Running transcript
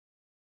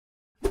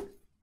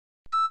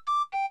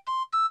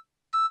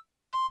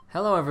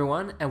Hello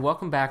everyone and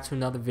welcome back to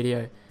another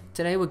video.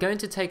 Today we're going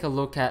to take a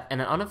look at an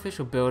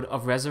unofficial build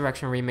of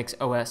ResurrectionRemix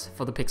OS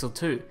for the Pixel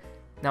 2.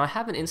 Now I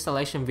have an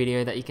installation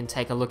video that you can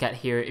take a look at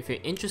here if you're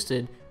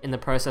interested in the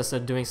process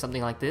of doing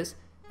something like this,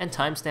 and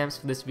timestamps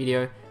for this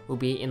video will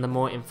be in the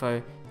more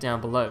info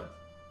down below.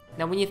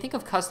 Now when you think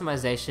of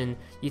customization,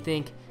 you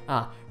think,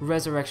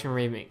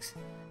 ResurrectionRemix.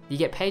 You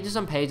get pages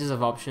on pages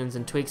of options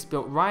and tweaks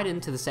built right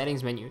into the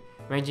settings menu,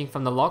 ranging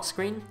from the lock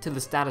screen to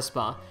the status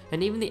bar,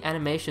 and even the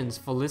animations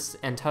for lists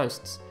and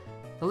toasts.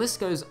 The list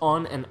goes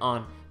on and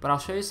on, but I'll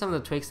show you some of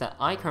the tweaks that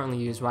I currently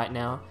use right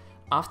now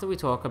after we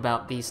talk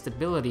about the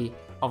stability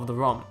of the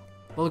ROM.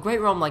 Well, a great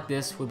ROM like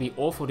this would be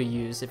awful to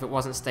use if it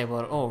wasn't stable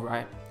at all,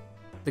 right?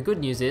 The good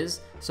news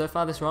is, so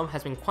far this ROM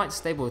has been quite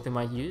stable within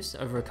my use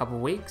over a couple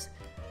weeks.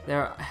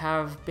 There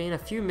have been a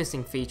few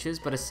missing features,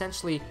 but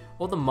essentially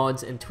all the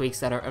mods and tweaks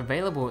that are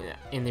available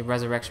in the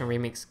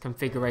ResurrectionRemix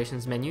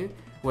configurations menu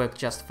work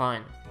just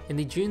fine. In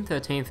the June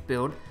 13th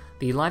build,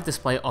 the live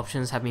display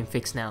options have been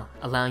fixed now,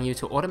 allowing you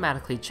to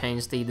automatically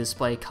change the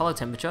display color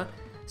temperature,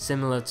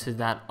 similar to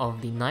that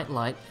of the night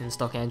light in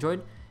stock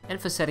Android,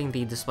 and for setting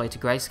the display to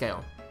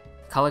grayscale.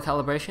 Color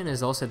calibration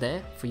is also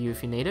there for you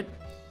if you need it.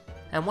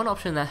 And one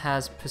option that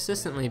has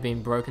persistently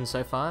been broken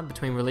so far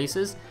between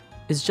releases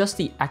is just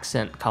the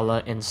accent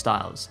color in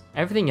styles.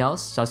 Everything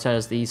else, such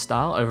as the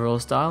style, overall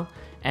style,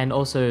 and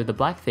also the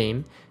black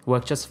theme,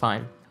 work just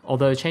fine.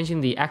 Although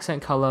changing the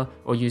accent color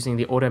or using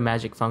the auto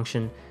magic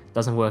function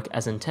doesn't work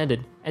as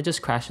intended, it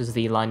just crashes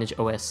the Lineage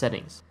OS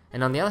settings.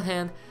 And on the other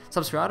hand,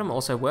 Substratum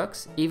also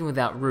works, even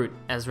without root,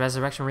 as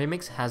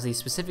ResurrectionRemix has the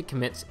specific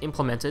commits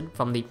implemented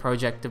from the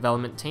project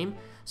development team,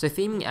 so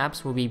theming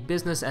apps will be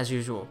business as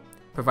usual,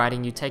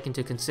 providing you take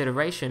into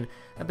consideration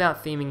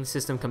about theming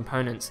system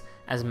components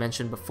as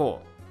mentioned before.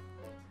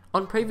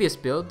 On previous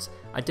builds,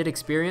 I did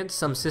experience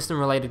some system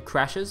related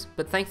crashes,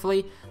 but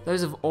thankfully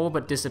those have all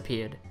but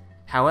disappeared.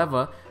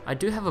 However, I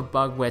do have a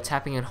bug where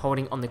tapping and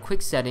holding on the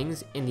quick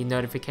settings in the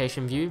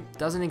notification view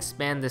doesn't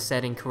expand the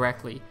setting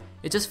correctly.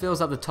 It just fills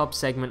up the top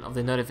segment of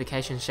the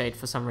notification shade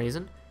for some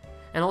reason.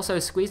 And also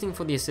squeezing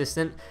for the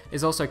assistant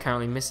is also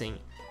currently missing.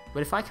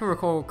 But if I can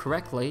recall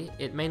correctly,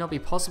 it may not be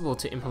possible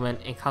to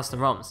implement in custom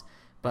ROMs,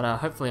 but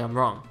hopefully I'm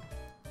wrong.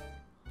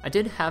 I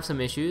did have some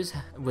issues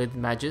with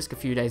Magisk a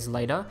few days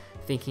later,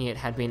 thinking it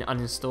had been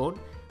uninstalled,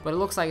 but it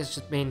looks like it's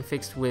just been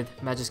fixed with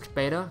Magisk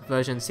Beta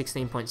version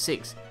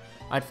 16.6.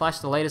 I'd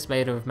flashed the latest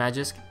beta of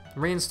Magisk,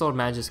 reinstalled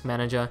Magisk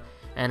Manager,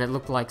 and it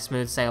looked like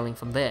smooth sailing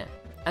from there.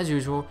 As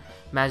usual,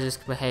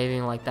 Magisk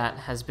behaving like that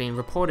has been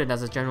reported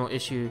as a general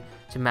issue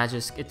to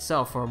Magisk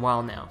itself for a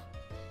while now.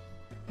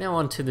 Now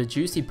on to the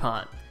juicy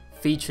part,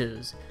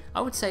 features.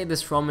 I would say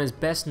this ROM is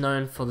best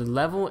known for the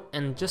level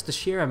and just the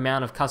sheer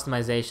amount of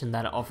customization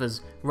that it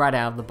offers right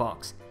out of the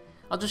box.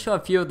 I'll just show a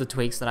few of the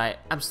tweaks that I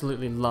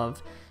absolutely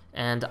love,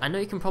 and I know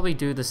you can probably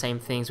do the same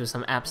things with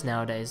some apps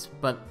nowadays,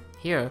 but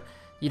here,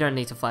 you don't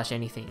need to flash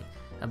anything.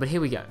 But here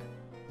we go.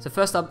 So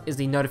first up is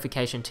the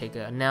notification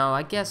ticker. Now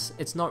I guess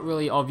it's not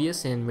really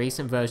obvious in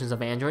recent versions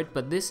of Android,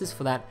 but this is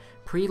for that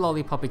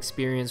pre-lollipop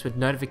experience with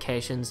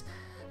notifications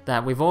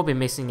that we've all been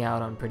missing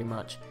out on pretty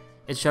much.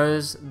 It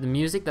shows the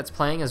music that's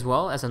playing as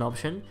well as an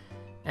option,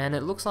 and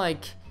it looks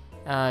like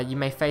you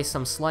may face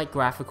some slight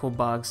graphical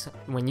bugs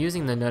when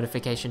using the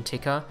notification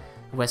ticker,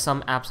 where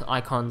some apps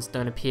icons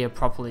don't appear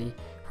properly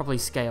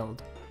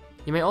scaled.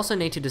 You may also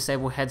need to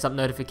disable heads-up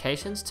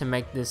notifications to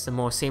make this a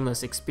more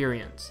seamless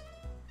experience.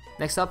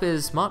 Next up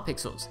is Smart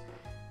Pixels.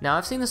 Now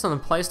I've seen this on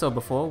the Play Store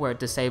before, where it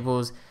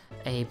disables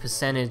a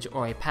percentage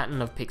or a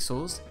pattern of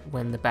pixels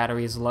when the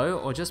battery is low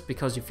or just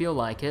because you feel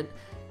like it,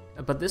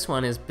 but this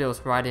one is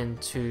built right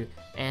into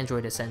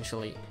Android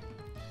essentially.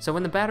 So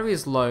when the battery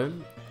is low,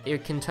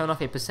 it can turn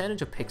off a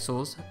percentage of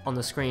pixels on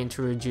the screen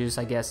to reduce,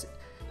 I guess,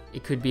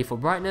 it could be for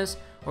brightness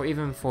or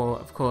even for,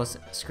 of course,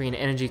 screen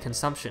energy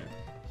consumption.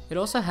 It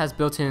also has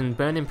built-in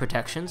burn-in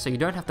protection, so you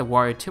don't have to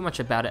worry too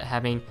much about it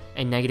having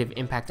a negative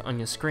impact on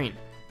your screen.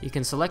 You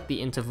can select the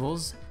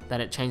intervals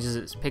that it changes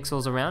its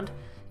pixels around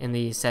in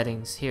the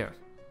settings here.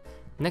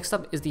 Next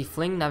up is the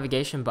Fling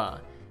navigation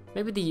bar,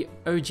 maybe the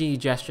OG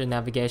gesture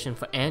navigation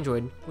for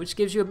Android, which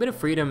gives you a bit of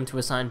freedom to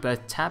assign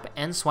both tap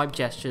and swipe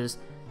gestures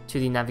to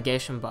the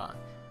navigation bar.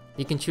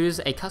 You can choose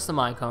a custom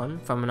icon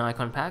from an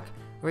icon pack,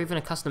 or even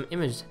a custom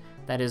image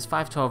that is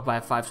 512 by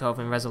 512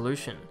 in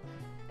resolution.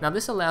 Now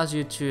this allows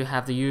you to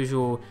have the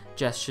usual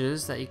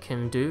gestures that you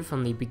can do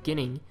from the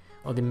beginning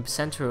or the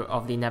center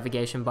of the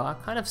navigation bar,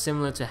 kind of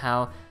similar to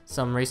how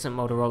some recent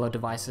Motorola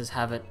devices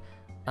have it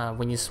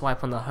when you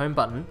swipe on the home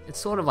button. It's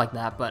sort of like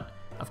that, but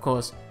of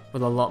course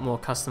with a lot more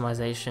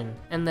customization.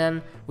 And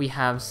then we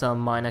have some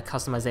minor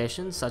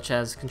customizations, such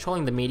as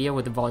controlling the media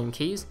with the volume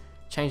keys,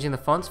 changing the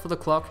fonts for the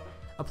clock,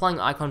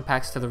 applying icon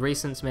packs to the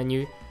recents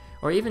menu,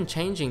 or even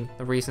changing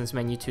the recents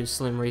menu to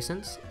slim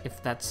recents,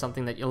 if that's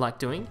something that you like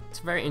doing. It's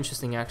very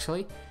interesting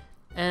actually.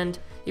 And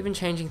even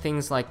changing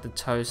things like the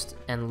toast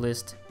and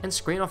list and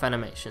screen off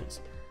animations.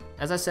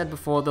 As I said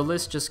before, the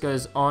list just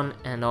goes on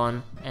and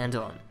on and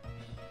on.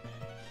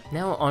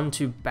 Now on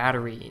to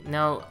battery.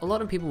 Now a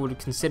lot of people would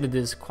consider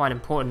this quite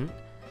important,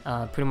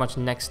 pretty much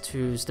next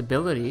to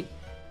stability,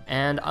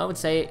 and I would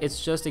say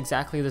it's just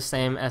exactly the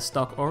same as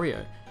stock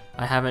Oreo.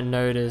 I haven't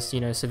noticed,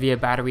 severe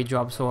battery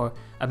drops or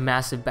a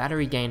massive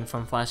battery gain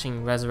from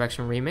flashing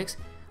Resurrection Remix,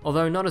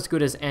 although not as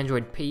good as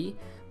Android P,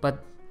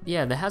 but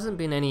yeah, there hasn't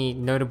been any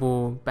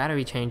notable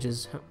battery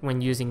changes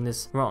when using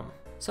this ROM.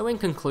 So in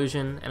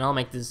conclusion, and I'll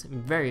make this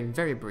very,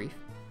 very brief,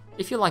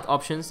 if you like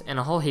options and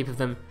a whole heap of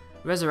them,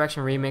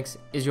 Resurrection Remix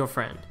is your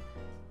friend.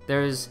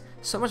 There is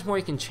so much more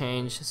you can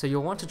change, so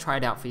you'll want to try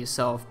it out for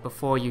yourself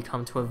before you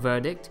come to a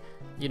verdict.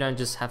 You don't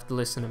just have to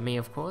listen to me,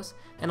 of course.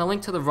 And a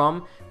link to the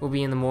ROM will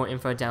be in the more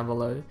info down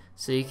below,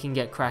 so you can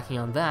get cracking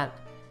on that.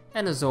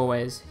 And as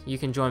always, you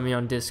can join me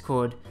on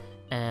Discord,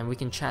 and we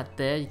can chat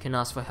there. You can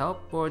ask for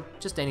help, or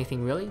just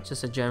anything really,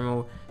 just a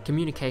general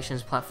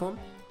communications platform.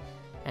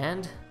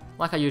 And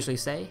like I usually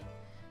say,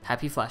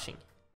 happy flashing.